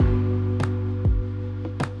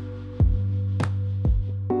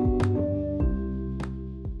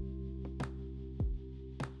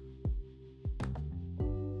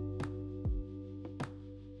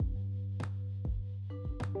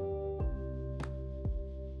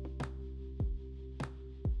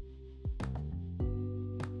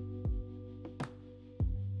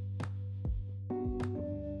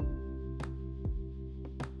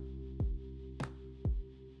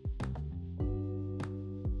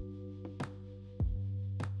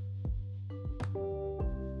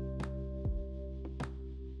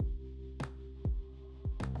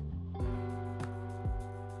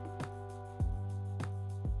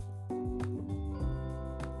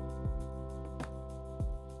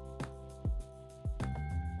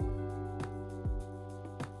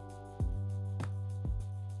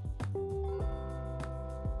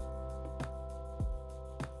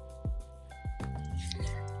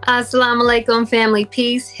Assalamu alaikum, family,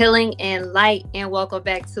 peace, healing, and light, and welcome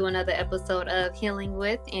back to another episode of Healing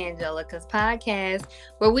with Angelica's podcast,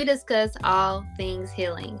 where we discuss all things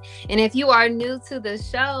healing. And if you are new to the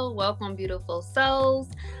show, welcome, beautiful souls.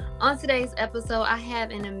 On today's episode, I have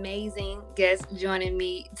an amazing guest joining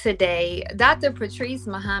me today, Dr. Patrice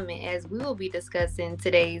Muhammad, as we will be discussing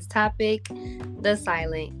today's topic, the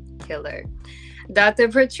silent killer. Dr.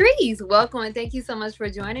 Patrice, welcome, and thank you so much for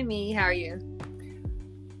joining me. How are you?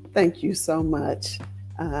 Thank you so much.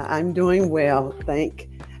 I'm doing well. Thank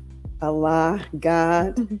Allah,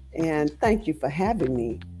 God, and thank you for having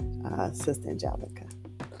me, Sister Angelica.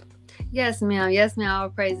 Yes, ma'am. Yes, ma'am. All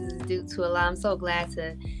praises is due to Allah. I'm so glad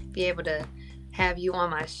to be able to have you on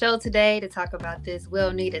my show today to talk about this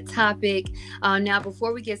well-needed topic. Now,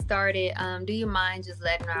 before we get started, do you mind just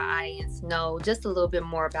letting our audience know just a little bit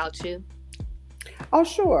more about you? Oh,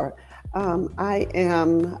 sure. I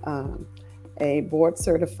am a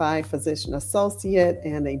board-certified physician associate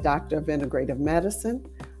and a doctor of integrative medicine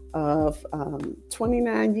of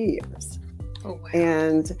 29 years. Oh, wow.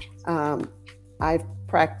 And I've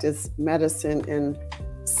practiced medicine in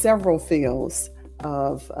several fields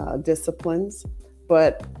of disciplines,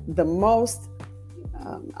 but the most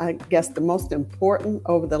important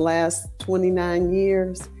over the last 29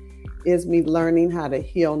 years is me learning how to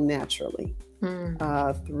heal naturally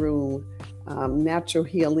through natural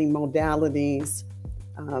healing modalities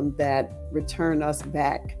that return us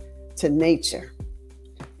back to nature.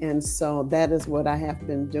 And so that is what I have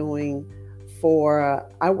been doing for,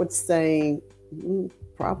 I would say,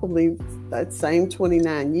 probably that same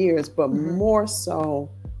 29 years, but more so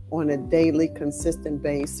on a daily, consistent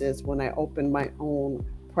basis when I opened my own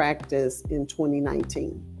practice in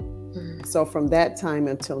 2019. So from that time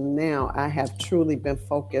until now, I have truly been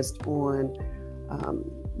focused on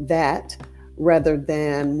that rather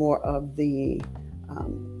than more of the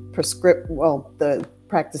the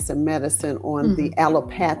practice of medicine on the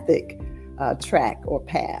allopathic track or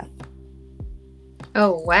path.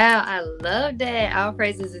 Oh, wow. I love that. All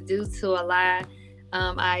praises are due to Allah.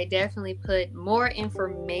 I definitely put more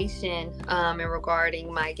information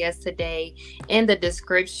regarding my guest today in the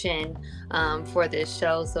description for this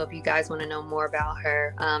show. So if you guys want to know more about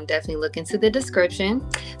her, definitely look into the description.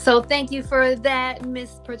 So thank you for that,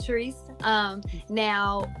 Miss Patrice.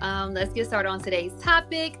 Now, let's get started on today's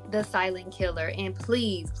topic, the silent killer. And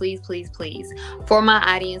please, please, please, please, for my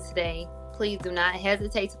audience today, please do not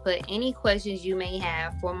hesitate to put any questions you may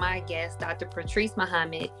have for my guest, Dr. Patrice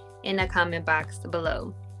Muhammad, in the comment box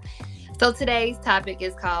below. So today's topic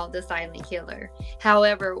is called the silent killer.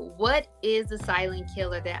 However, what is the silent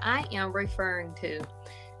killer that I am referring to?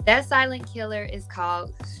 That silent killer is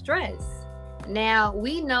called stress. Now,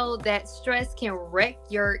 we know that stress can wreck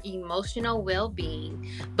your emotional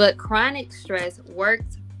well-being, but chronic stress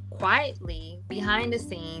works quietly behind the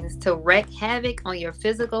scenes to wreak havoc on your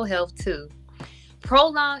physical health too.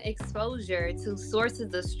 Prolonged exposure to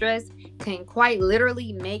sources of stress can quite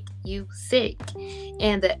literally make you sick,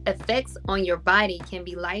 and the effects on your body can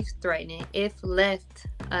be life-threatening if left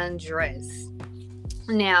unaddressed.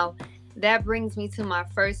 Now, that brings me to my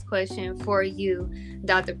first question for you,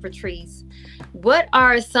 Dr. Patrice. What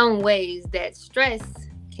are some ways that stress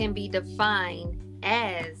can be defined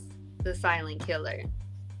as the silent killer?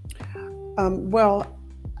 Well,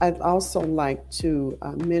 I'd also like to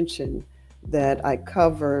mention that I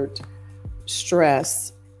covered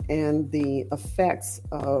stress and the effects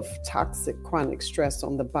of toxic chronic stress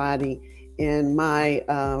on the body in my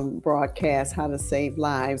broadcast, How to Save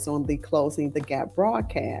Lives, on the Closing the Gap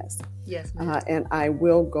broadcast. Yes, ma'am. And I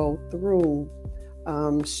will go through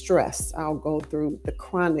stress. I'll go through the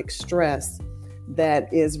chronic stress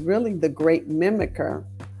that is really the great mimicker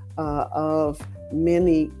of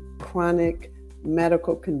many chronic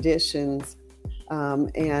medical conditions,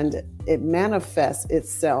 and it manifests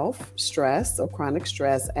itself, stress or chronic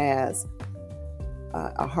stress, as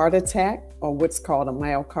a heart attack, or what's called a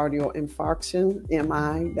myocardial infarction,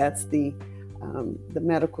 MI. That's the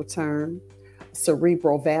medical term.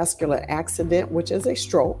 Cerebrovascular accident, which is a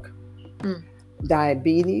stroke.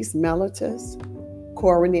 Diabetes mellitus,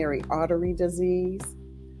 coronary artery disease,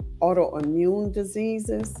 autoimmune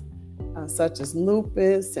diseases, such as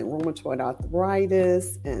lupus and rheumatoid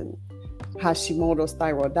arthritis and Hashimoto's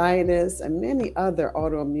thyroiditis and many other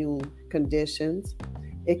autoimmune conditions.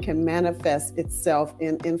 It can manifest itself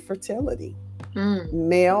in infertility,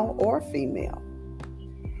 male or female.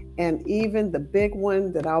 And even the big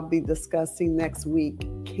one that I'll be discussing next week,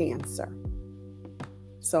 cancer.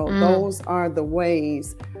 So those are the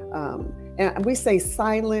ways. And we say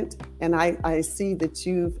silent, and I see that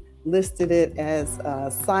you've listed it as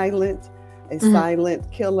silent. a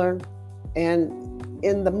silent killer. And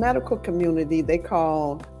in the medical community, they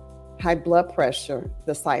call high blood pressure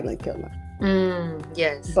the silent killer.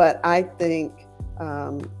 Yes. But I think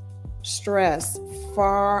stress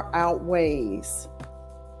far outweighs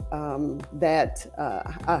that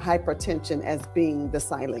hypertension as being the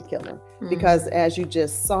silent killer. Because as you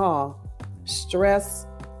just saw, stress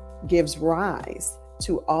gives rise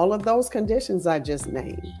to all of those conditions I just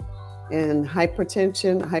named. And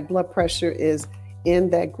hypertension, high blood pressure is in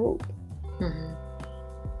that group.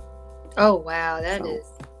 Oh, wow. That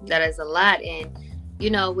is a lot. And,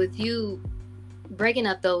 with you breaking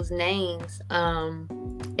up those names,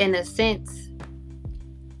 in a sense,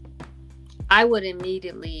 I would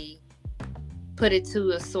immediately put it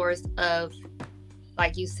to a source of,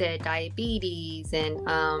 like you said, diabetes and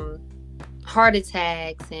heart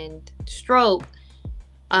attacks and stroke.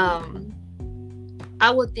 I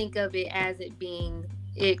would think of it as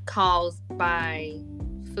it caused by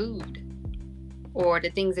food or the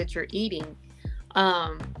things that you're eating.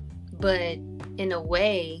 But in a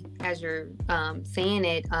way, as you're saying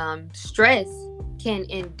it, stress can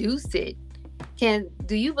induce it.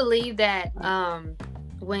 Do you believe that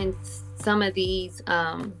when some of these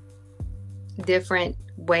different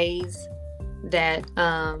ways that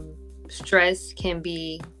stress can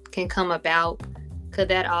come about, could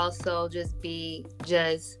that also just be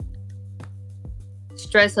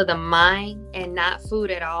stress of the mind and not food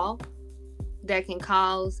at all that can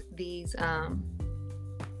cause these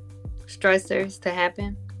stressors to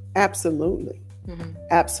happen? Absolutely.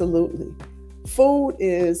 Absolutely. Food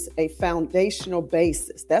is a foundational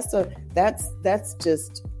basis. That's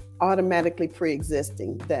just automatically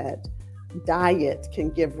pre-existing, that diet can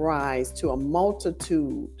give rise to a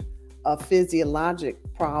multitude of physiologic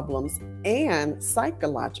problems and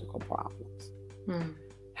psychological problems.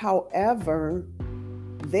 However,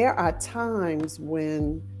 there are times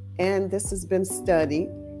when, and this has been studied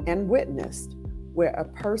and witnessed, where a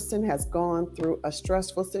person has gone through a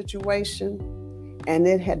stressful situation and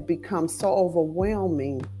it had become so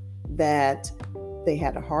overwhelming that they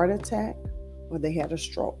had a heart attack or they had a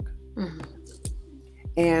stroke.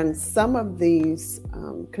 And some of these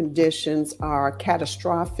conditions are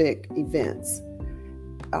catastrophic events.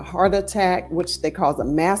 A heart attack, which they call a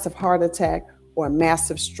massive heart attack, or a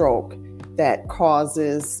massive stroke that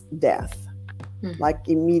causes death, like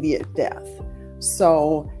immediate death.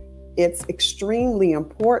 So it's extremely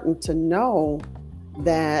important to know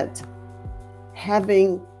that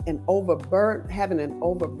having an overburdened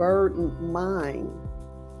mind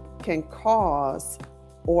can cause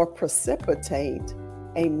or precipitate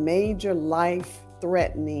a major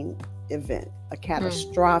life-threatening event, a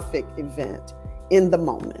catastrophic event in the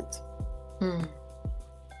moment.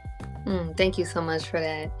 Thank you so much for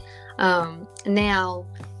that. Now,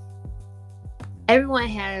 everyone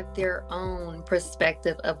has their own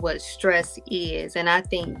perspective of what stress is, and I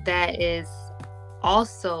think that is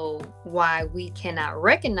also why we cannot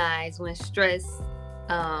recognize when stress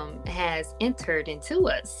has entered into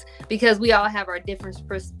us, because we all have our different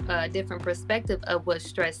perspective of what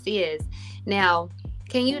stress is. Now,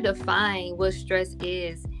 can you define what stress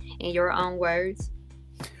is in your own words?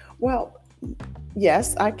 Well,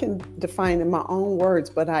 yes, I can define in my own words,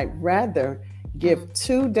 but I'd rather give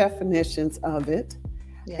two definitions of it.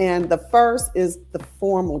 Yeah. And the first is the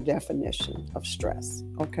formal definition of stress.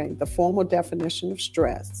 Okay, the formal definition of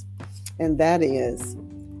stress, and that is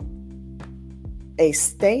a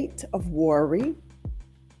state of worry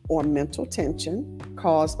or mental tension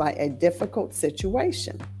caused by a difficult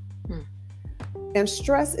situation. And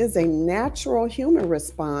stress is a natural human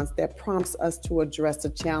response that prompts us to address a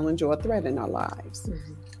challenge or a threat in our lives.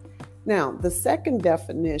 Now, the second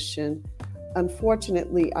definition,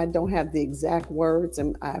 unfortunately, I don't have the exact words,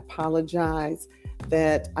 and I apologize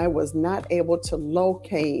that I was not able to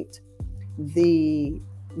locate the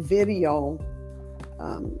video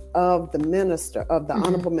of the minister, of the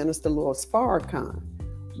Honorable Minister Louis Farrakhan,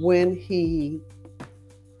 when he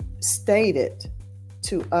stated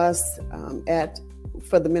to us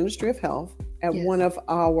for the Ministry of Health at one of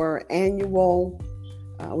our annual,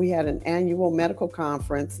 we had an annual medical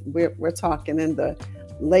conference. We're talking in the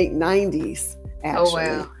late 90s, actually.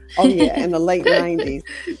 Oh, wow. Oh, yeah, in the late 90s.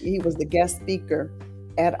 He was the guest speaker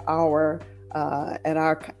at our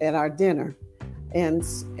dinner.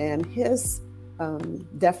 And his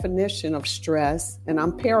definition of stress, and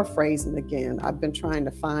I'm paraphrasing again, I've been trying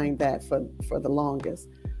to find that for the longest,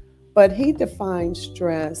 but he defined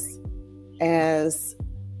stress as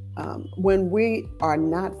when we are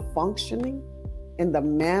not functioning in the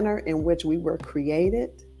manner in which we were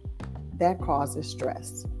created, that causes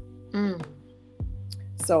stress.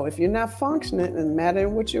 So if you're not functioning in the matter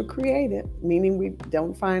in which you're created, meaning we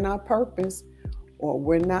don't find our purpose or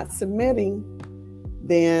we're not submitting,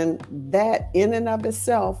 then that in and of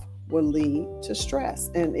itself will lead to stress.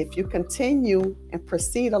 And if you continue and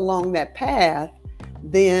proceed along that path,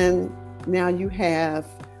 then now you have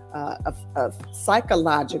a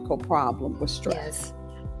psychological problem with stress.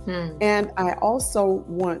 Yes. And I also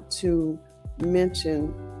want to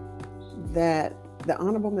mention that the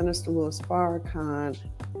Honorable Minister Louis Farrakhan,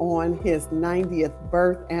 on his 90th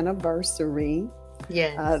birth anniversary,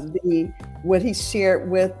 Yes. What he shared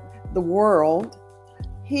with the world,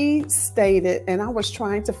 he stated, and I was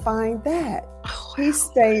trying to find that. Oh, wow. He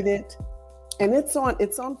stated, and it's on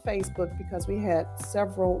Facebook because we had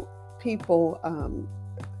several people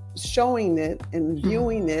showing it and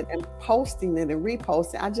viewing it and posting it and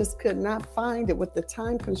reposting. I just could not find it with the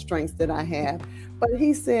time constraints that I have. But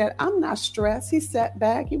he said, I'm not stressed. He sat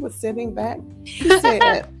back. He was sitting back. He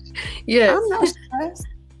said, yes. I'm not stressed.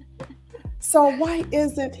 So why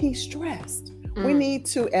isn't he stressed? We need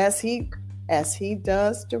to, as he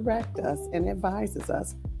does direct us and advises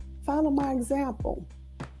us, follow my example.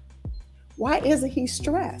 Why isn't he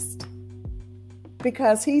stressed?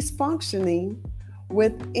 Because he's functioning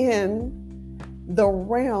within the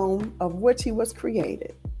realm of which he was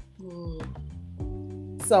created.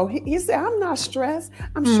 So he said, I'm not stressed.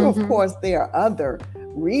 I'm sure, of course, there are other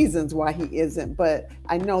reasons why he isn't, but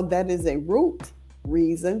I know that is a root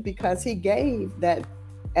reason because he gave that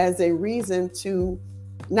as a reason to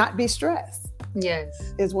not be stressed.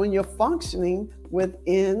 Yes. Is when you're functioning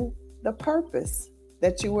within the purpose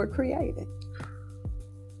that you were created.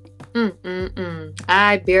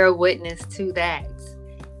 I bear witness to that.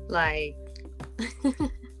 Like,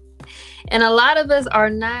 and a lot of us are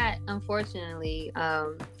not, unfortunately,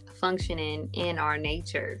 functioning in our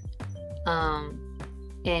nature.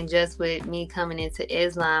 And just with me coming into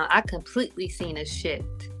Islam, I completely seen a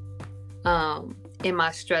shift in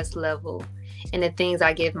my stress level and the things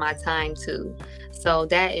I give my time to. So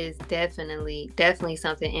that is definitely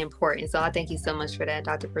something important. So I thank you so much for that,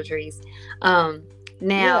 Dr. Patrice.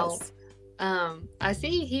 Now, yes. I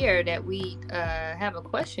see here that we have a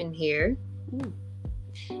question here.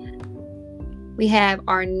 We have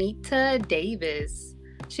Arnita Davis.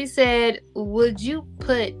 She said, would you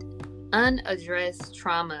put unaddressed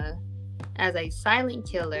trauma as a silent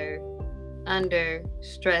killer under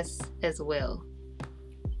stress as well?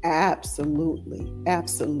 Absolutely.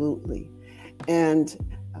 Absolutely. And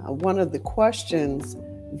one of the questions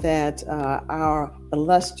that our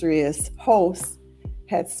illustrious host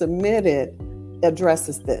had submitted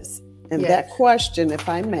addresses this. And that question, if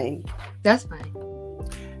I may. That's fine.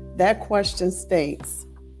 That question states,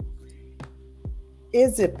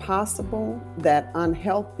 is it possible that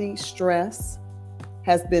unhealthy stress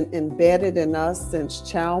has been embedded in us since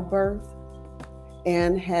childbirth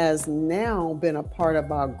and has now been a part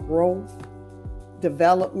of our growth,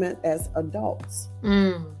 development as adults?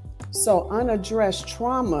 So unaddressed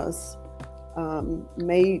traumas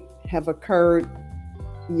may have occurred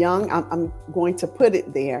young. I'm going to put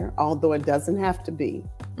it there, although it doesn't have to be.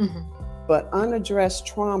 But unaddressed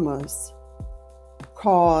traumas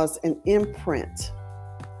cause an imprint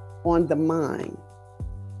on the mind.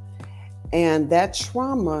 And that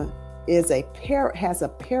trauma is has a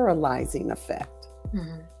paralyzing effect.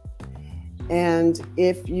 And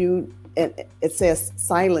if it says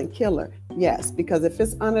silent killer, yes, because if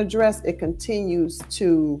it's unaddressed, it continues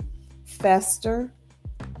to fester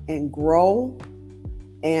and grow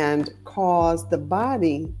and cause the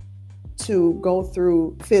body to go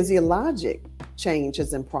through physiologic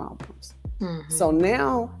changes and problems. So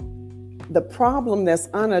now the problem that's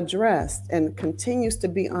unaddressed and continues to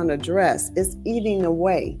be unaddressed is eating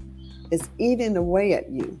away. It's eating away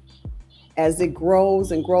at you as it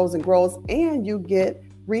grows and grows and grows, and you get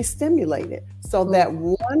re-stimulated. So that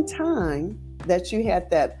one time that you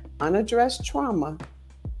had that unaddressed trauma,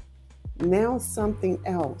 now something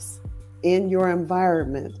else in your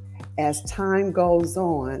environment as time goes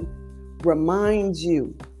on reminds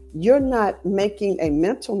you. You're not making a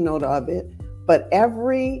mental note of it, but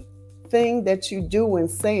everything that you do and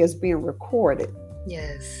say is being recorded.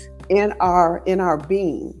 Yes. In our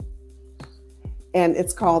being. And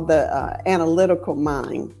it's called the analytical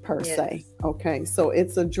mind per se. Okay. So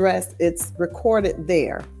it's addressed, it's recorded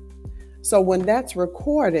there. So when that's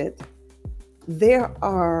recorded, there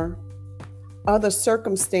are other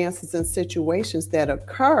circumstances and situations that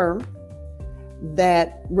occur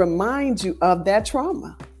that remind you of that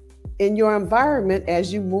trauma in your environment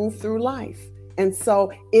as you move through life. And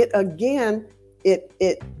so it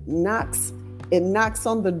knocks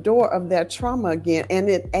on the door of that trauma again, and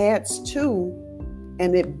it adds to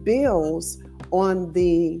and it builds on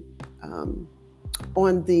the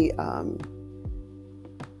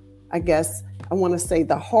I guess I want to say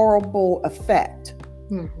the horrible effect.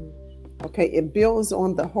 Mm-hmm. Okay, it builds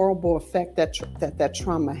on the horrible effect that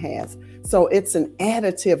trauma has. So it's an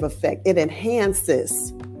additive effect. It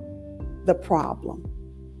enhances the problem.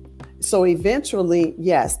 So eventually,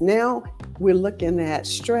 yes, now we're looking at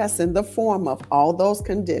stress in the form of all those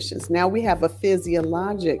conditions. Now we have a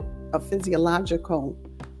physiological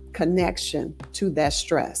connection to that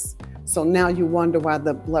stress. So now you wonder why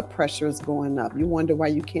the blood pressure is going up. You wonder why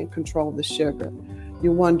you can't control the sugar.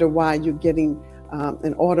 You wonder why you're getting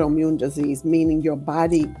an autoimmune disease, meaning your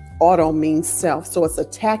body, auto means self. So it's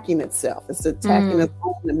attacking itself. It's attacking its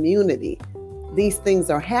own immunity. These things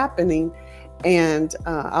are happening. And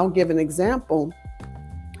I'll give an example.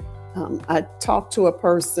 I talked to a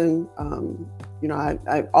person,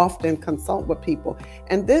 I often consult with people,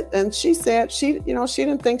 and she said she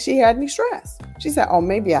didn't think she had any stress. She said, "Oh,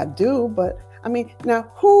 maybe I do, but I mean, now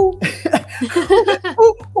who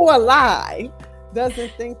alive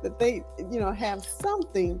doesn't think that they, have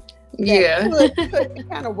something that could be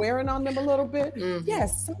kind of wearing on them a little bit?" Mm-hmm.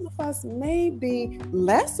 Yes, some of us may be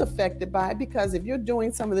less affected by it, because if you're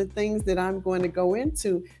doing some of the things that I'm going to go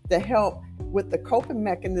into to help with the coping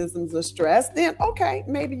mechanisms of stress, then okay,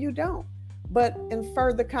 maybe you don't. But in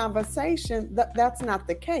further conversation, that's not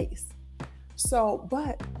the case. So,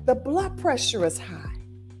 but the blood pressure is high.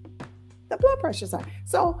 The blood pressure is high.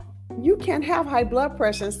 So you can have high blood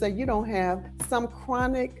pressure and say you don't have some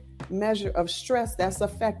chronic measure of stress that's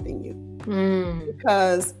affecting you.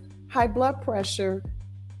 Because high blood pressure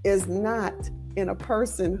is not in a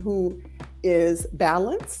person who is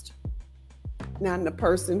balanced, not in a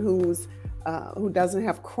person who doesn't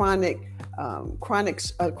have chronic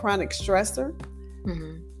stressor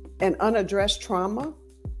and unaddressed trauma.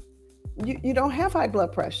 You don't have high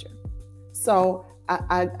blood pressure. So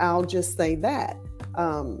I'll just say that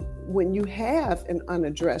when you have an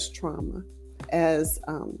unaddressed trauma, as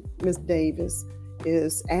Ms. Davis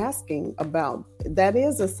is asking about, that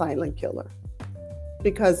is a silent killer,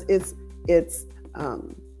 because it's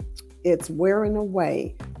wearing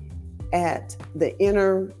away at the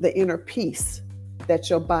inner peace that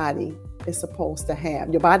your body is supposed to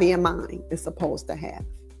have, your body and mind is supposed to have.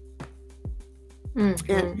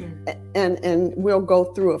 And we'll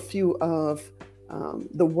go through a few of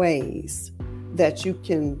the ways that you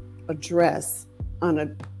can address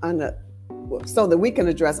so that we can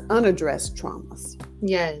address unaddressed traumas.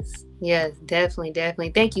 Yes,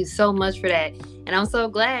 definitely. Thank you so much for that. And I'm so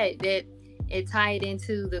glad that it tied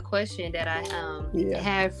into the question that I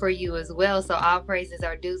had for you as well. So all praises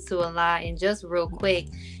are due to Allah. And just real quick,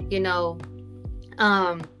 I'm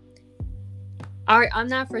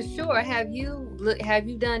not for sure. Have you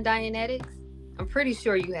done Dianetics? I'm pretty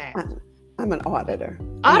sure you have. I'm an auditor.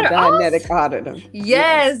 I'm a Dianetic auditor.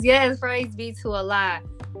 Yes. Praise be to Allah.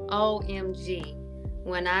 OMG.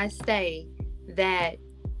 When I say that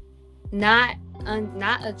not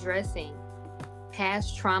addressing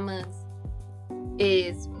past traumas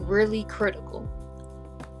is really critical.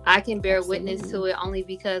 I can bear witness to it only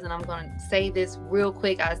because, and I'm going to say this real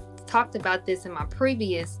quick, I talked about this in my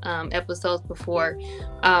previous episodes before.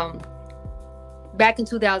 Back in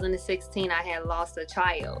 2016, I had lost a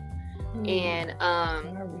child. And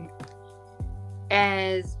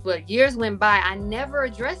as years went by, I never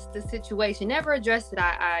addressed the situation, never addressed it.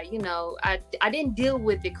 I didn't deal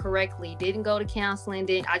with it correctly, didn't go to counseling,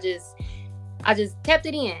 I just kept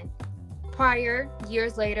it in.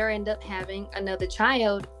 Years later, end up having another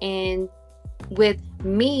child, and with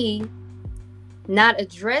me not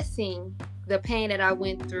addressing the pain that I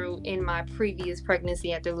went through in my previous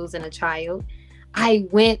pregnancy after losing a child, I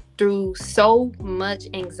went through so much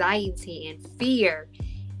anxiety and fear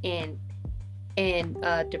and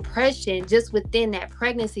depression just within that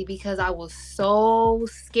pregnancy, because I was so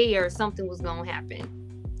scared something was going to happen,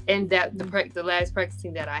 and that the last pregnancy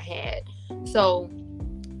that I had. So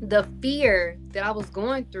the fear that I was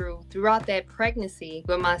going throughout that pregnancy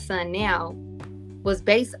with my son now was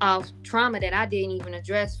based off trauma that I didn't even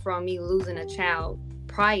address from me losing a child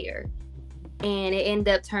prior. And it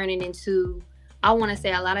ended up turning into, I want to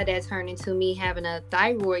say a lot of that turned into me having a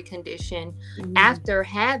thyroid condition after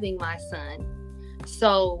having my son.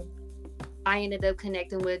 So I ended up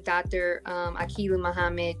connecting with Dr. Akilu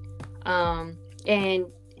Muhammad. And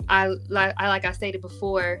like I stated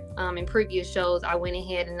before in previous shows, I went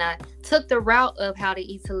ahead and I took the route of how to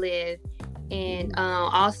eat to live, and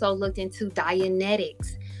also looked into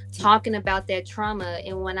Dianetics, talking about that trauma.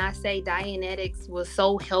 And when I say Dianetics was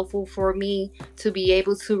so helpful for me to be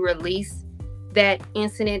able to release that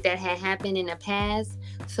incident that had happened in the past,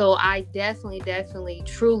 So I definitely,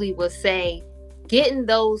 truly would say getting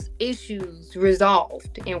those issues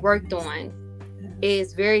resolved and worked on Yes.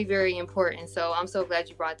 is very, very important. So I'm so glad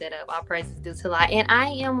you brought that up. All praises due to Allah. And I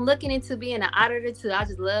am looking into being an auditor too. I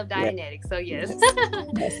just love Yes. Dianetics. So yes. Yes.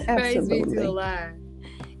 Yes. Praise be to Absolutely. Allah.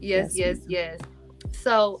 Yes, Yes, yes, ma'am. yes.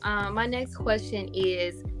 So my next question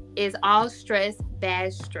is all stress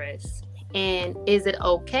bad stress? And is it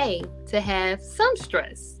okay to have some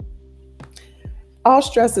stress? All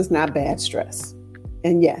stress is not bad stress.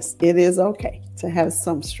 And yes, it is okay to have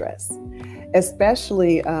some stress,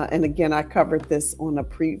 especially, and again, I covered this on a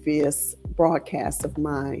previous broadcast of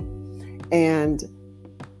mine. And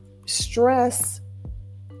stress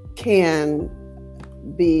can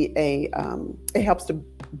be it helps to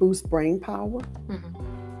boost brain power. Mm-hmm.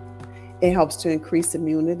 It helps to increase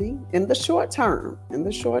immunity in the short term. In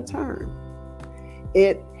the short term,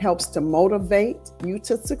 it helps to motivate you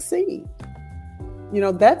to succeed.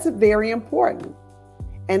 That's very important.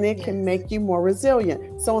 And it can Yes. make you more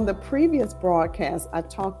resilient. So, in the previous broadcast, I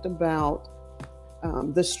talked about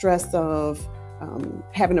the stress of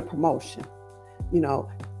having a promotion, you know,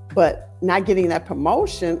 but not getting that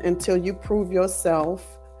promotion until you prove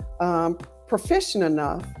yourself proficient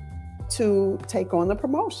enough to take on the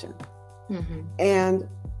promotion. Mm-hmm. And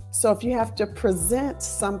so, if you have to present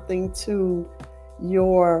something to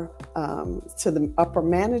your to the upper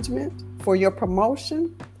management for your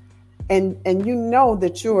promotion, and you're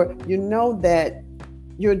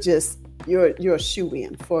a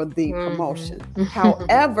shoe-in for the promotion. Mm-hmm.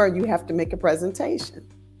 However, you have to make a presentation.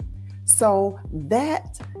 So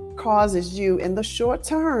that causes you in the short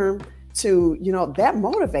term to, that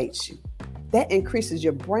motivates you. That increases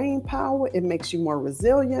your brain power. It makes you more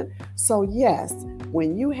resilient. So yes,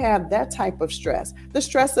 when you have that type of stress, the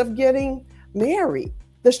stress of getting married,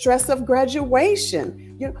 the stress of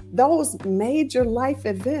graduation, those major life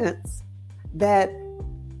events that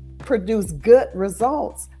produce good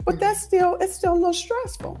results, but it's still a little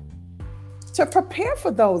stressful to prepare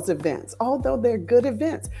for those events, although they're good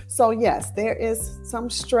events. So yes, there is some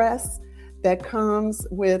stress that comes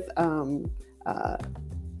with,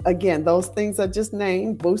 again, those things I just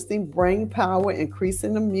named: boosting brain power,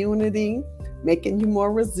 increasing immunity, making you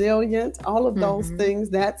more resilient. All of those Mm-hmm. things.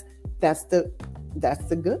 That's the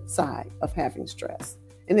good side of having stress.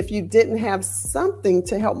 And if you didn't have something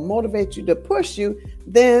to help motivate you, to push you,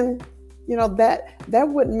 then that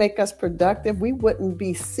wouldn't make us productive. We wouldn't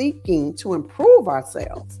be seeking to improve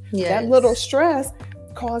ourselves. That little Yes. stress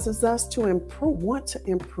causes us to improve, want to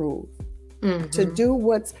improve, to Mm-hmm.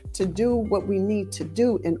 do what we need to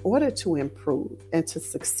do in order to improve and to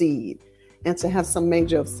succeed and to have some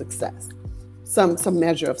measure of success. Some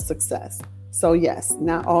measure of success. So yes,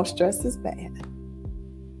 not all stress is bad.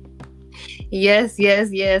 Yes, yes,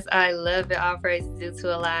 yes. I love it. All praise due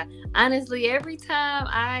to Allah. Honestly, every time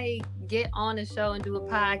I get on a show and do a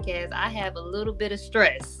podcast, I have a little bit of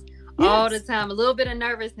stress all the Yes. time, a little bit of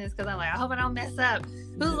nervousness because I'm like, I hope I don't mess up.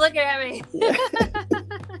 Who's Yes. looking at me? Yeah.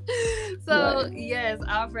 So, Right. yes,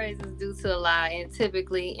 all praise is due to Allah. And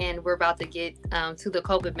typically, and we're about to get to the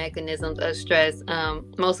coping mechanisms of stress.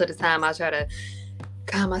 Most of the time, I try to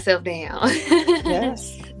calm myself down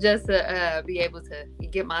Yes. just to be able to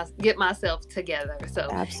get myself together. So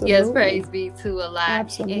yes, Absolutely. praise be to Allah. And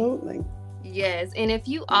Absolutely. yes, and if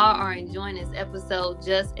you all are enjoying this episode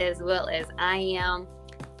just as well as I am,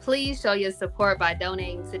 please show your support by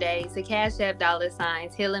donating today to Cash App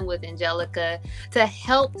 $ Healing with Angelica to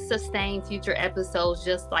help sustain future episodes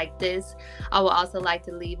just like this. I would also like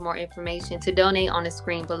to leave more information to donate on the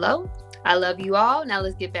screen below. I love you all. Now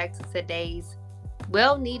let's get back to today's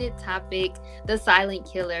well-needed topic, the silent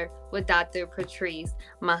killer with Dr. Patrice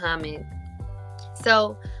Muhammad.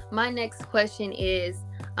 So my next question is,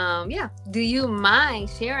 do you mind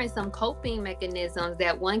sharing some coping mechanisms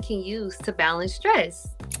that one can use to balance stress?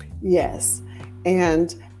 Yes.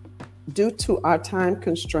 And due to our time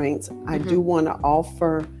constraints, I do Mm-hmm. want to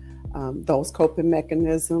offer those coping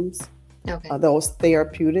mechanisms, Okay. those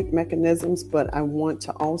therapeutic mechanisms, but I want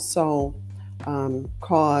to also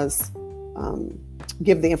cause,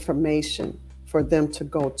 give the information for them to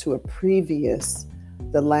go to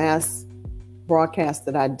the last broadcast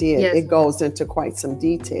that I did. Yes, It ma'am. goes into quite some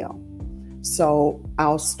detail. So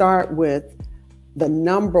I'll start with the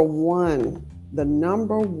the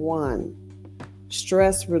number one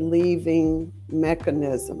stress relieving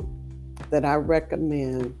mechanism that I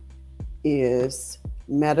recommend is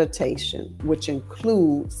meditation, which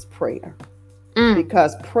includes prayer, Mm.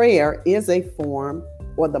 because prayer is a form,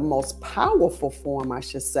 or the most powerful form, I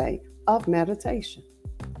should say, of meditation.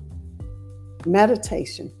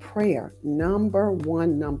 Meditation, prayer, number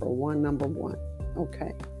one, number one, number one.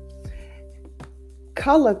 Okay.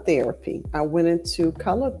 Color therapy. I went into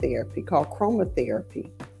color therapy called chromotherapy.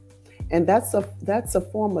 And that's a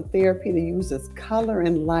form of therapy that uses color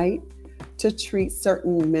and light to treat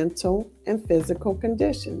certain mental and physical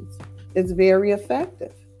conditions. It's very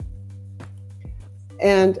effective.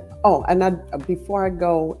 And before I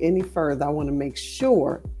go any further, I want to make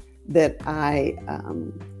sure that I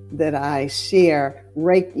share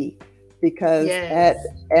Reiki, because Yes.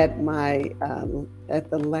 at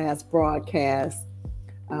the last broadcast,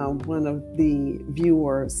 one of the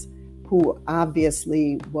viewers, who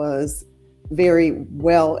obviously was very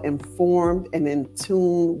well informed and in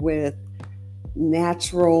tune with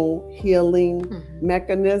natural healing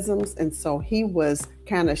mechanisms. And so he was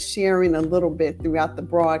kind of sharing a little bit throughout the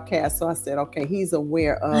broadcast. So I said, okay, he's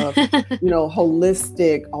aware of,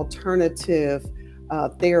 holistic alternative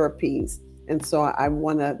therapies. And so I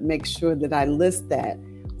want to make sure that I list that.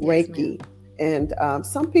 Yes, Reiki. And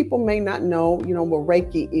some people may not know, what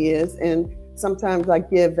Reiki is. And sometimes I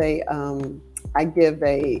give a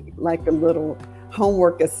like a little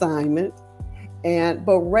homework assignment.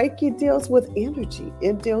 But Reiki deals with energy.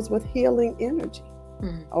 It deals with healing energy.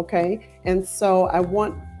 Okay. And so I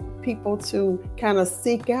want people to kind of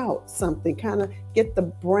seek out something, kind of get the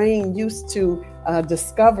brain used to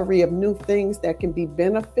discovery of new things that can be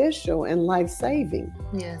beneficial and life-saving.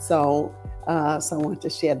 Yes. So I want to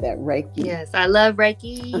share that Reiki. Yes, I love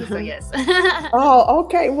Reiki. So yes. Oh,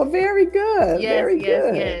 okay. Well, very good. Yes, very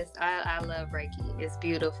good. Yes. I love Reiki. It's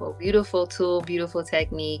beautiful. Beautiful tool, beautiful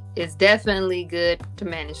technique. It's definitely good to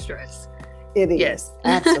manage stress. It is. Yes.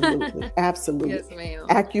 Absolutely. Absolutely. Yes, ma'am.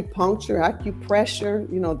 Acupuncture,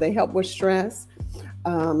 acupressure, they help with stress.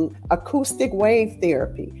 Acoustic wave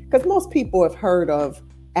therapy, because most people have heard of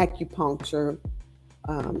acupuncture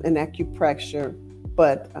and acupressure,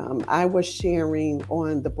 but I was sharing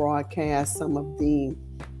on the broadcast some of the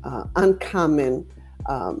uncommon,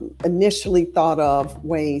 initially thought of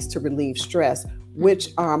ways to relieve stress, which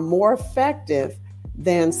are more effective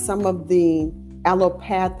than some of the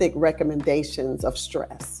allopathic recommendations of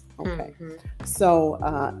stress. Okay. So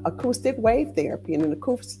acoustic wave therapy, and an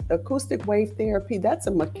acoustic wave therapy, that's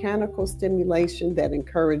a mechanical stimulation that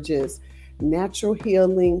encourages natural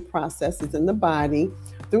healing processes in the body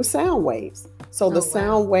through sound waves. So the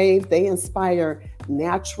sound wave, they inspire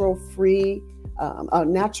natural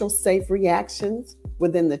safe reactions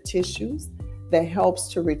within the tissues that helps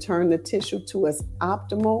to return the tissue to its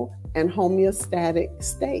optimal and homeostatic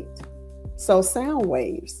state. So sound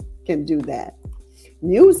waves can do that.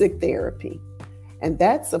 Music therapy, and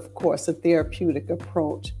that's of course a therapeutic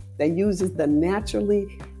approach that uses the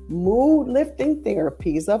naturally mood-lifting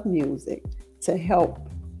therapies of music to help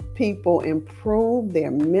people improve their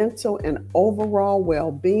mental and overall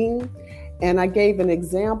well-being. And I gave an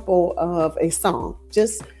example of a song.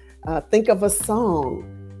 Just think of a song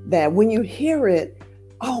that when you hear it,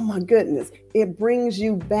 oh my goodness, it brings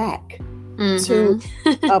you back to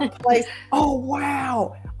a place. Oh,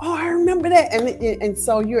 wow. Oh, I remember that. And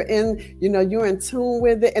so you're in tune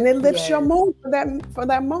with it, and it lifts your mood for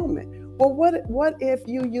that moment. Well, what if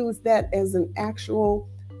you use that as an actual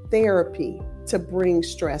therapy to bring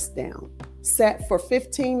stress down? Sat for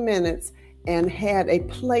 15 minutes and had a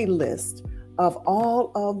playlist of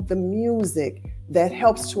all of the music that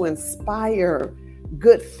helps to inspire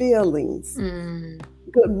good feelings,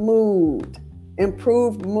 good mood,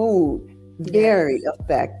 improved mood. Very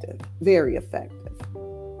effective, very effective.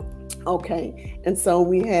 Okay, and so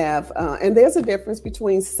we have, and there's a difference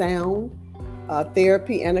between sound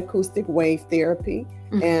therapy and acoustic wave therapy,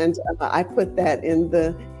 and I put that in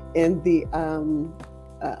the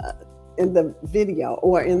video,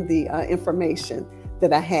 or in the information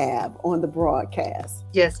that I have on the broadcast.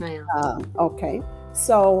 Yes, ma'am. Okay,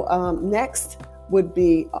 so next would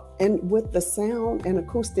be, and with the sound and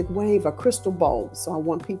acoustic wave, a crystal bowl. So I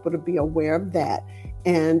want people to be aware of that.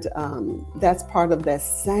 And that's part of that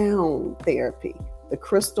sound therapy, the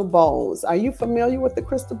crystal bowls. Are you familiar with the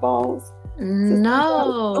crystal bowls?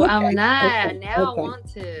 No, okay. I'm not. Okay. Now I want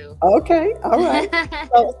to. Okay, all right.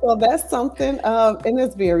 So that's something, and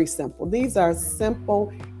it's very simple. These are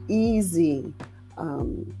simple, easy,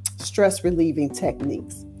 stress relieving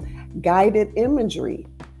techniques. Guided imagery.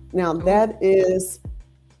 Now that is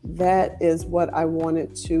what I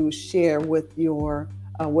wanted to share with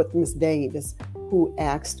with Ms. Davis, who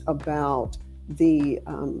asked about the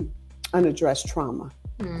unaddressed trauma.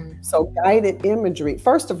 So guided imagery.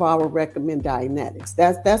 First of all, I would recommend Dianetics.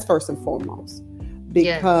 That's first and foremost,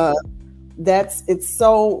 because it's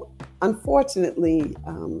so, unfortunately,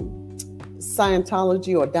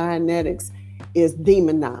 Scientology or Dianetics is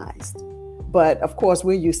demonized. But of course,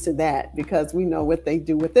 we're used to that because we know what they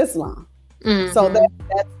do with Islam. So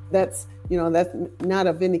that's that's not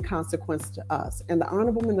of any consequence to us. And the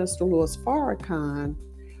Honorable Minister Louis Farrakhan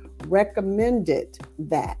recommended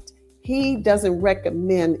that. He doesn't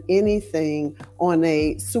recommend anything on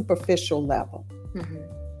a superficial level.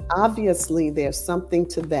 Obviously, there's something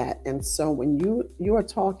to that. And so when you are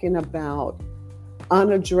talking about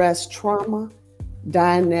unaddressed trauma,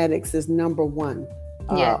 Dianetics is number one.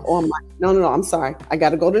 Yes. No, I'm sorry. I got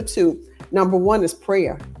to go to two. Number one is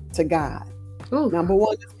prayer to God. Ooh. Number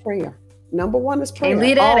one is prayer. Number one is prayer. Can't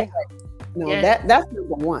leave that out. No, that's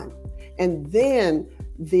number one. And then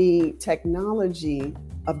the technology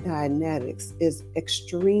of Dianetics is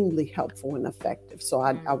extremely helpful and effective. So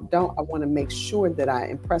I want to make sure that I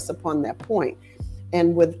impress upon that point.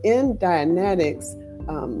 And within Dianetics,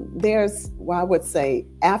 there's, well, I would say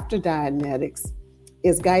after Dianetics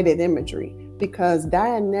is guided imagery, because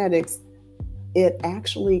Dianetics, it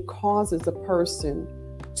actually causes a person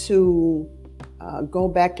to go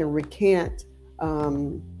back and recant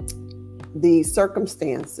the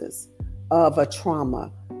circumstances of a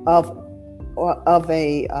trauma, of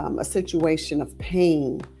a situation of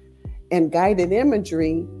pain. And guided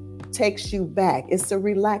imagery takes you back. It's a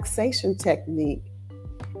relaxation technique,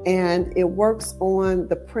 and it works on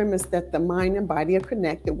the premise that the mind and body are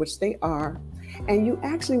connected, which they are. And you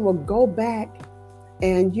actually will go back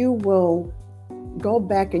and you will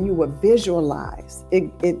visualize.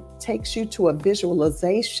 It takes you to a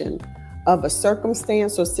visualization of a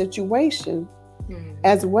circumstance or situation,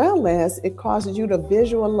 as well as it causes you to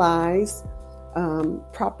visualize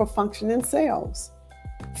proper functioning cells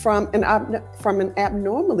from an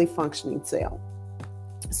abnormally functioning cell.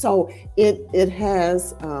 So it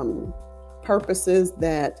has purposes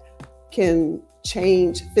that can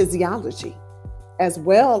change physiology as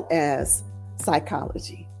well as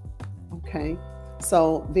psychology. Okay,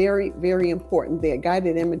 so very, very important there,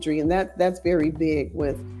 guided imagery, and that's very big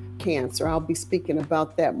with cancer. I'll be speaking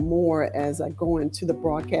about that more as I go into the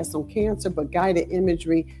broadcast on cancer, but guided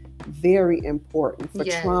imagery, very important for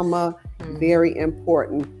trauma, very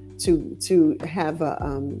important to have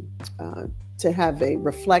a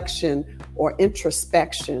reflection or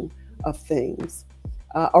introspection of things.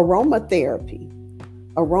 Aromatherapy.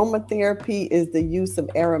 Aromatherapy is the use of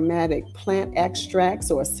aromatic plant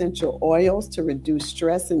extracts or essential oils to reduce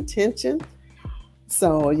stress and tension.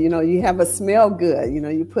 So, you have a smell good,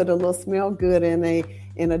 you put a little smell good in a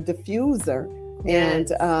diffuser,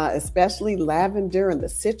 and especially lavender and the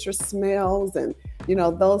citrus smells and,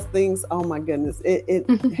 those things. Oh my goodness. It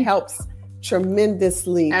helps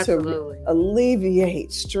tremendously to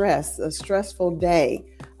alleviate stress, a stressful day.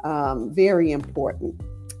 Very important.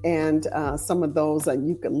 And some of those are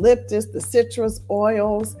eucalyptus, the citrus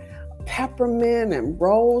oils, peppermint and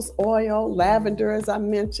rose oil, lavender, as I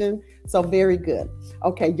mentioned. So very good.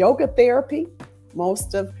 Okay, yoga therapy.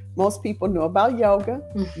 Most people know about yoga.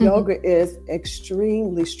 Yoga is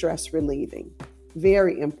extremely stress relieving.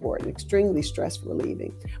 Very important, extremely stress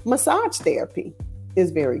relieving. Massage therapy is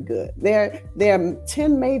very good. There are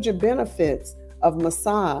 10 major benefits of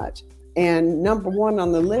massage, and number one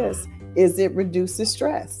on the list is it reduces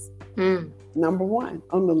stress. Number one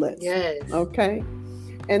on the list. Yes. Okay.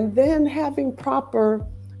 And then having proper,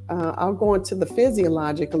 I'll go into the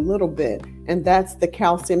physiologic a little bit, and that's the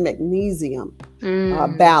calcium magnesium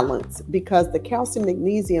balance, because the calcium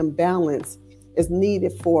magnesium balance is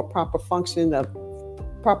needed for proper functioning of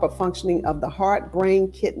the heart,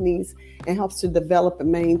 brain, kidneys, and helps to develop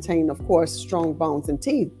and maintain, of course, strong bones and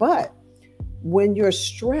teeth. But when you're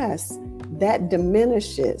stressed, that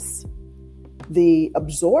diminishes the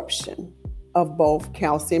absorption of both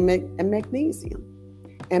calcium and magnesium.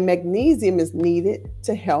 And magnesium is needed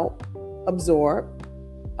to help absorb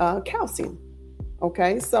calcium.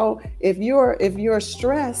 Okay, so if you're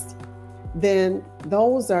stressed, then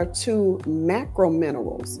those are two macro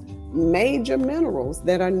minerals, major minerals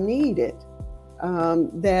that are needed,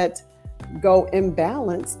 that go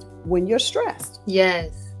imbalanced when you're stressed.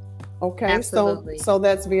 Yes. Okay, absolutely. So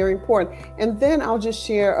that's very important. And then I'll just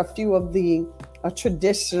share a few of the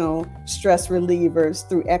traditional stress relievers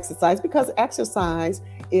through exercise, because exercise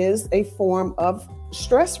is a form of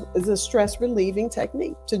stress, is a stress relieving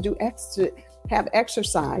technique to have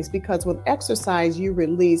exercise, because with exercise you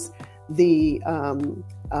release the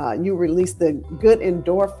good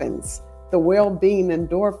endorphins, the well-being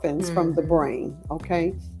endorphins from the brain.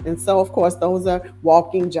 Okay, and so of course those are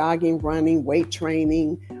walking, jogging, running, weight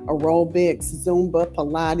training, aerobics, Zumba,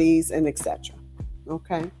 Pilates, and etc.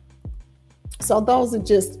 Okay, so those are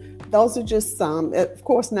just those are just some. Of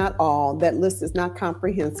course, not all. That list is not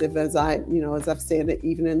comprehensive, as I've said it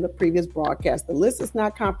even in the previous broadcast. The list is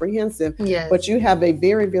not comprehensive, Yes. but you have a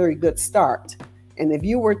very, very good start. And if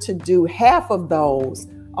you were to do half of those,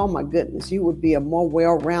 oh my goodness, you would be a more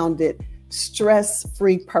well-rounded,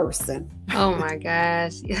 stress-free person. Oh my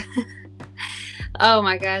gosh. Oh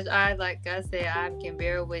my gosh. Like I said, I can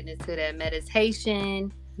bear witness to that.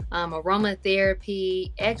 Meditation,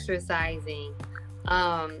 aromatherapy, exercising,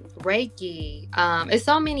 Reiki. It's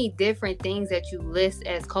so many different things that you list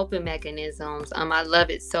as coping mechanisms. I love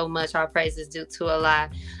it so much. Our praises due to a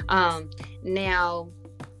lot. Now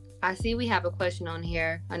I see we have a question on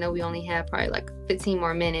here. I know we only have probably like 15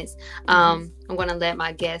 more minutes. I'm going to let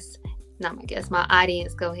my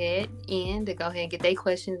audience go ahead and get their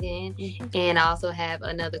questions in. And I also have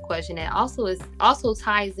another question that also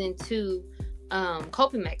ties into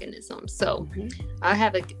coping mechanisms. So I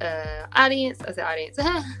have a audience. I said audience.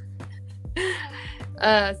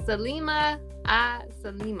 Salima. I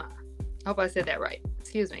hope I said that right.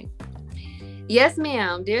 Excuse me. Yes,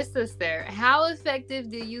 ma'am. Dear sister, how effective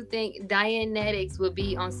do you think Dianetics would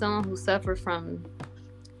be on someone who suffers from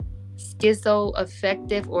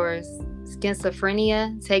schizoaffective or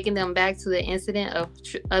schizophrenia? Taking them back to the incident of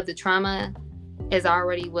the trauma is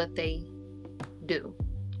already what they do.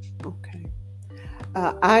 Okay.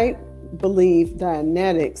 I believe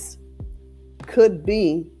Dianetics could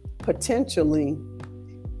be potentially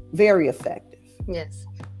very effective. Yes.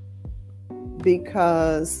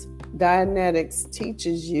 Because Dianetics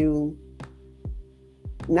teaches you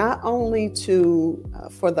not only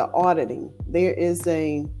for the auditing,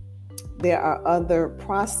 there are other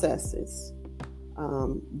processes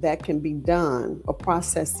that can be done, or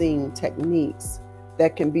processing techniques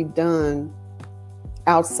that can be done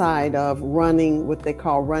outside of what they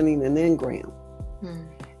call running an engram.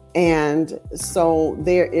 And so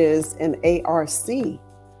there is an ARC,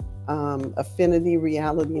 Affinity,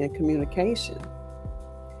 Reality, and Communication.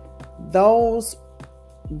 Those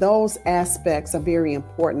aspects are very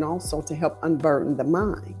important also to help unburden the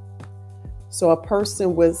mind. So a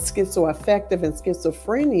person with schizoaffective and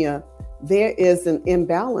schizophrenia, there is an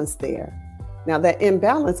imbalance there. Now that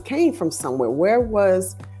imbalance came from somewhere. Where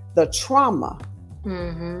was the trauma?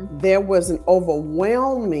 There was an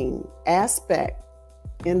overwhelming aspect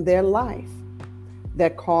in their life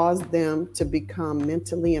that caused them to become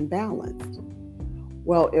mentally imbalanced.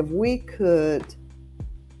 Well, if we could,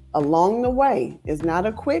 along the way, it's not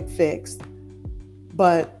a quick fix,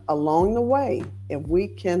 but along the way, if we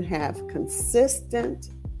can have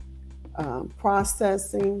consistent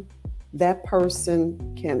processing, that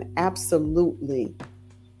person can absolutely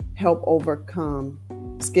help overcome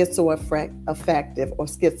schizoaffective or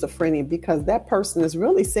schizophrenia, because that person is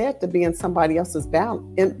really said to be in somebody else's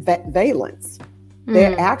valence.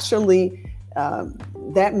 They're actually,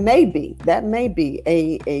 that may be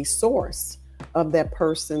a source of that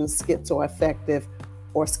person's schizoaffective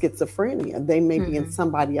or schizophrenia. They may be in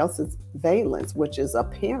somebody else's valence, which is a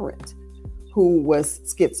parent who was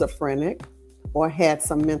schizophrenic or had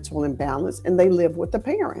some mental imbalance, and they live with the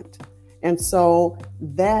parent. And so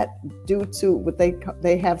that, due to what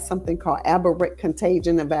they have something called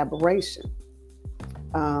contagion of aberration.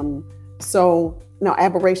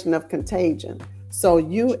 Aberration of contagion. So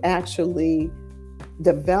you actually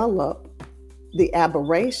develop the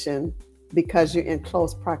aberration because you're in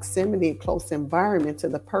close proximity, close environment to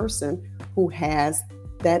the person who has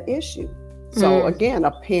that issue. So again,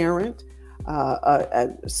 a parent,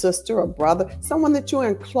 a sister, a brother, someone that you're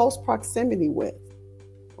in close proximity with.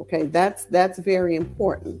 Okay, that's very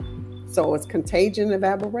important. So it's contagion of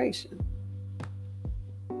aberration.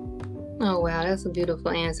 Oh, wow. That's a beautiful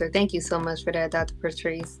answer. Thank you so much for that, Dr.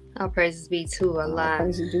 Patrice. Our praises be to Allah.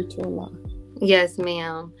 Praises due to Allah. Yes,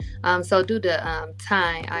 ma'am. So due to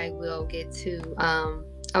time, I'll get to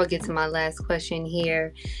my last question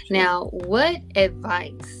here. Sure. Now, what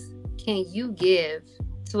advice can you give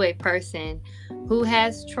to a person who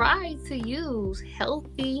has tried to use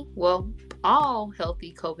all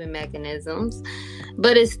healthy coping mechanisms,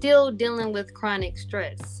 but is still dealing with chronic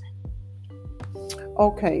stress?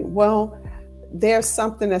 Okay, well, there's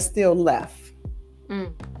something that's still left.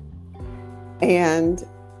 And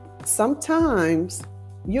sometimes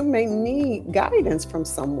you may need guidance from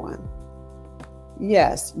someone.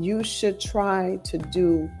 Yes, you should try to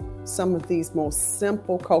do some of these most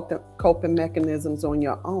simple coping mechanisms on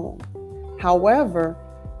your own. However,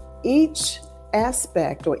 each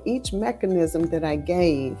aspect or each mechanism that I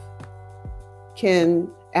gave can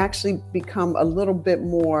actually become a little bit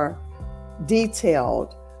more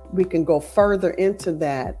detailed. We can go further into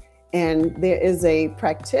that. And there is a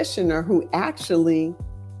practitioner who actually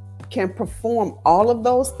can perform all of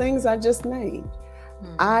those things I just named.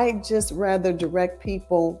 I just rather direct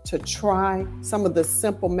people to try some of the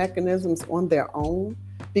simple mechanisms on their own,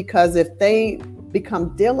 because if they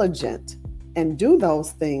become diligent and do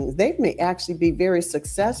those things, they may actually be very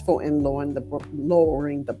successful in lowering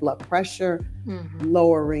the blood pressure,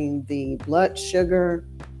 lowering the blood sugar,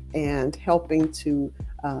 and helping to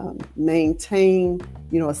maintain,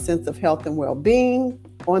 a sense of health and well-being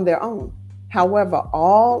on their own. However,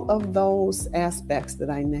 all of those aspects that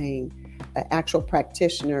I named, an actual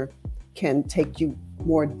practitioner can take you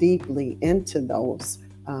more deeply into those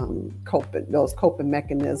coping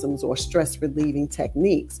mechanisms or stress relieving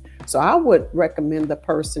techniques. So I would recommend the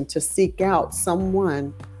person to seek out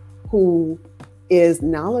someone who is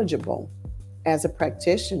knowledgeable as a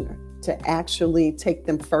practitioner to actually take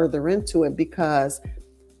them further into it, because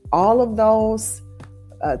all of those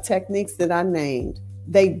techniques that I named,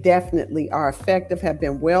 they definitely are effective, have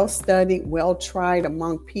been well studied, well tried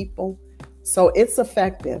among people. So it's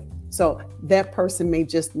effective. So that person may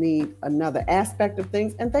just need another aspect of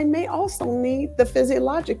things, and they may also need the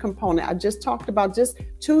physiologic component. I just talked about just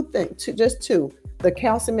two, the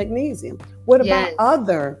calcium, magnesium. What about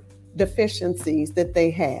other deficiencies that they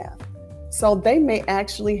have? So they may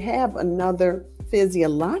actually have another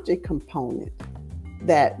physiologic component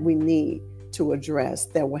that we need to address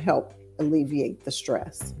that will help alleviate the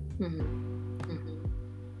stress.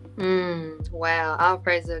 Wow, all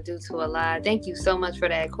praise are due to Allah. Thank you so much for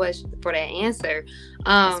that question, for that answer.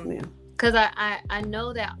 Yes, ma'am. Because I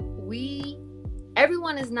know that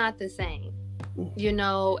everyone is not the same. We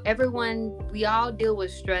all deal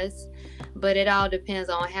with stress, but it all depends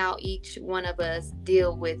on how each one of us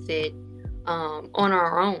deal with it on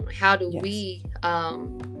our own. How do we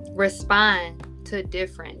respond to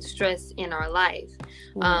different stress in our life?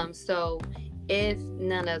 So if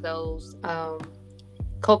none of those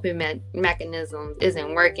coping mechanisms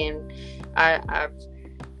isn't working, I'm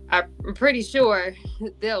pretty sure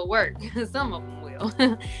they'll work. Some of them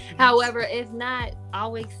will. However, if not,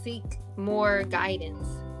 always seek more guidance.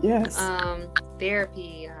 Yes.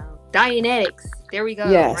 Therapy, Dianetics. There we go.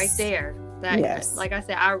 Yes. Right there. Like I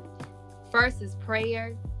said, first is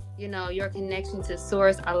prayer. Your connection to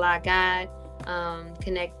Source, Allah, God.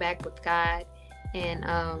 Connect back with God, and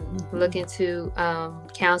look into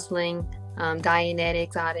counseling,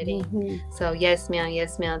 Dianetics, auditing. So yes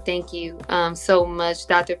ma'am, thank you so much,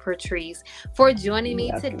 Dr. Patrice, for joining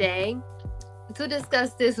me today to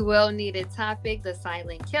discuss this well-needed topic, the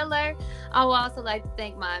silent killer. I would also like to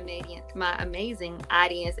thank my amazing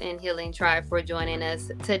audience and Healing Tribe for joining us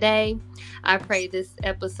today. I pray this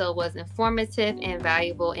episode was informative and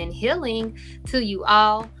valuable in healing to you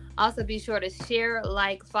all. Also, be sure to share,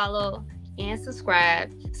 like, follow, and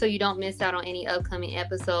subscribe so you don't miss out on any upcoming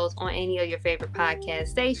episodes on any of your favorite podcast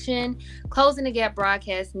station. Closing the Gap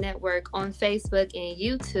Broadcast Network on Facebook and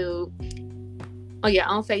YouTube.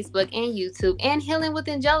 On Facebook and YouTube. And Healing with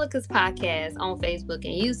Angelica's podcast on Facebook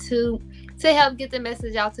and YouTube to help get the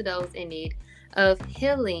message out to those in need of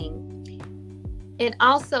healing. And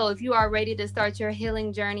also, if you are ready to start your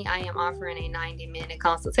healing journey, I am offering a 90-minute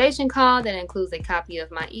consultation call that includes a copy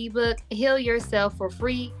of my ebook, Heal Yourself, for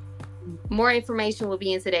free. More information will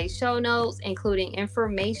be in today's show notes, including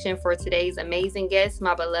information for today's amazing guest,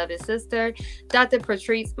 my beloved sister, Dr.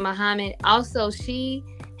 Patrice Muhammad. Also, she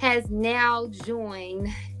has now joined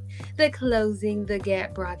the Closing the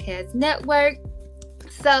Gap Broadcast Network.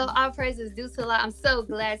 So all praises due to Allah. I'm so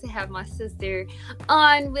glad to have my sister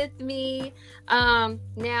on with me.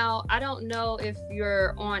 Now, I don't know if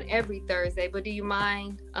you're on every Thursday, but do you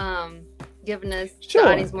mind giving us the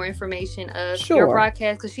audience more information of your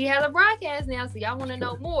broadcast? Because she has a broadcast now, so y'all want to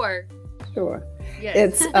know more. Sure. Yes.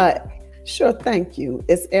 It's sure. Thank you.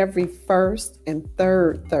 It's every first and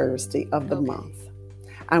third Thursday of the month.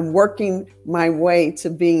 I'm working my way to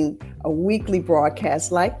being a weekly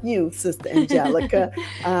broadcast like you, Sister Angelica.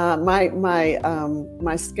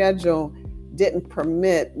 My schedule didn't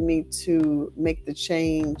permit me to make the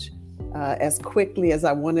change as quickly as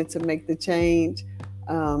I wanted to make the change,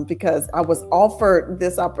 because I was offered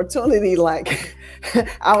this opportunity. Like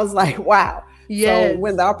I was like, wow. Yes. So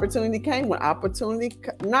when the opportunity came, when opportunity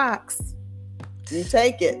knocks, you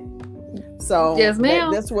take it. So yes,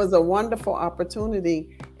 ma'am. This was a wonderful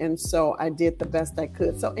opportunity, and so I did the best I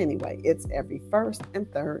could. So anyway, it's every first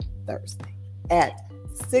and third Thursday at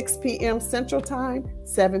 6 p.m. Central Time,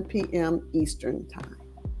 7 p.m. Eastern Time.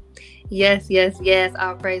 Yes.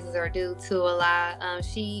 All praises are due to Allah.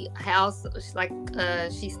 She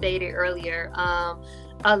stated earlier,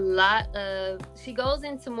 she goes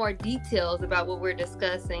into more details about what we're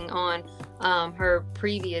discussing on her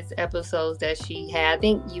previous episodes that she had. I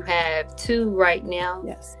think you have 2 right now.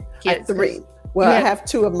 Yes, Yes, 3. Well, I have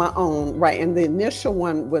 2 of my own, right? And the initial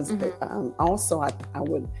one was also I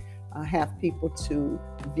would have people to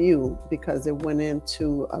view because it went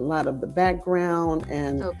into a lot of the background,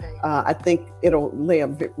 and I think it'll lay a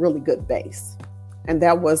really good base. And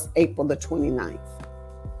that was April the 29th.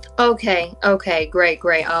 Okay,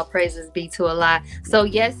 great. All praises be to Allah. So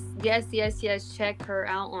yes, check her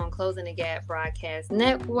out on Closing the Gap Broadcast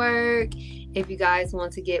Network. If you guys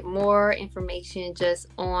want to get more information just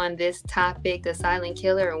on this topic, the silent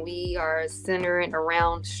killer, and we are centering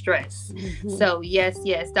around stress. So yes,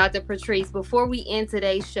 Dr. Patrice, before we end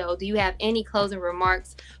today's show, do you have any closing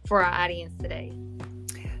remarks for our audience today?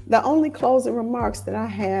 The only closing remarks that I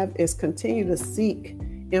have is continue to seek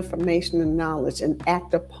information and knowledge and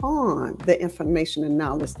act upon the information and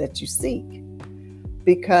knowledge that you seek,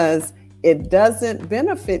 because it doesn't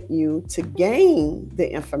benefit you to gain the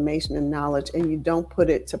information and knowledge and you don't put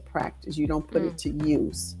it to practice, you don't put it to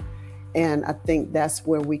use. And I think that's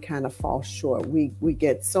where we kind of fall short. We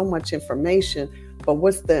get so much information, but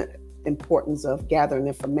what's the importance of gathering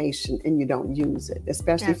information and you don't use it,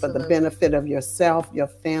 especially for the benefit of yourself, your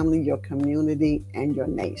family, your community, and your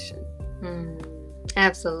nation.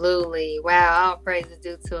 Absolutely. Wow. All praise is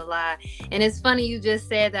due to Allah. And it's funny you just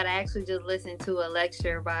said that. I actually just listened to a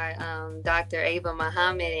lecture by Dr. Ava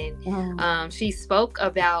Muhammad, and she spoke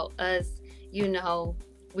about us, she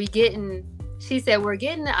said we're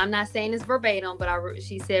getting, I'm not saying this verbatim, but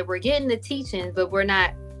she said we're getting the teachings, but we're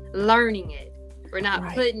not learning it. We're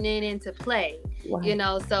not putting it into play,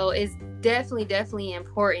 so it's definitely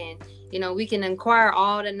important. We can acquire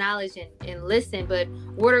all the knowledge and listen, but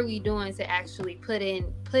what are we doing to actually put it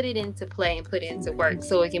into play and put it into work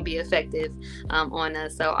so it can be effective on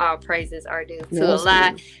us? So all praises are due to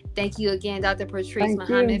Allah. Thank you again, Dr. Patrice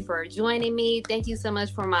Muhammad, for joining me. Thank you so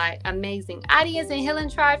much for my amazing audience and Healing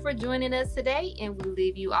Tribe for joining us today. And we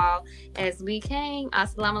leave you all as we came.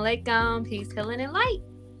 Assalamu alaikum. Peace, healing, and light.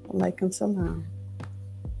 Alaikum salam.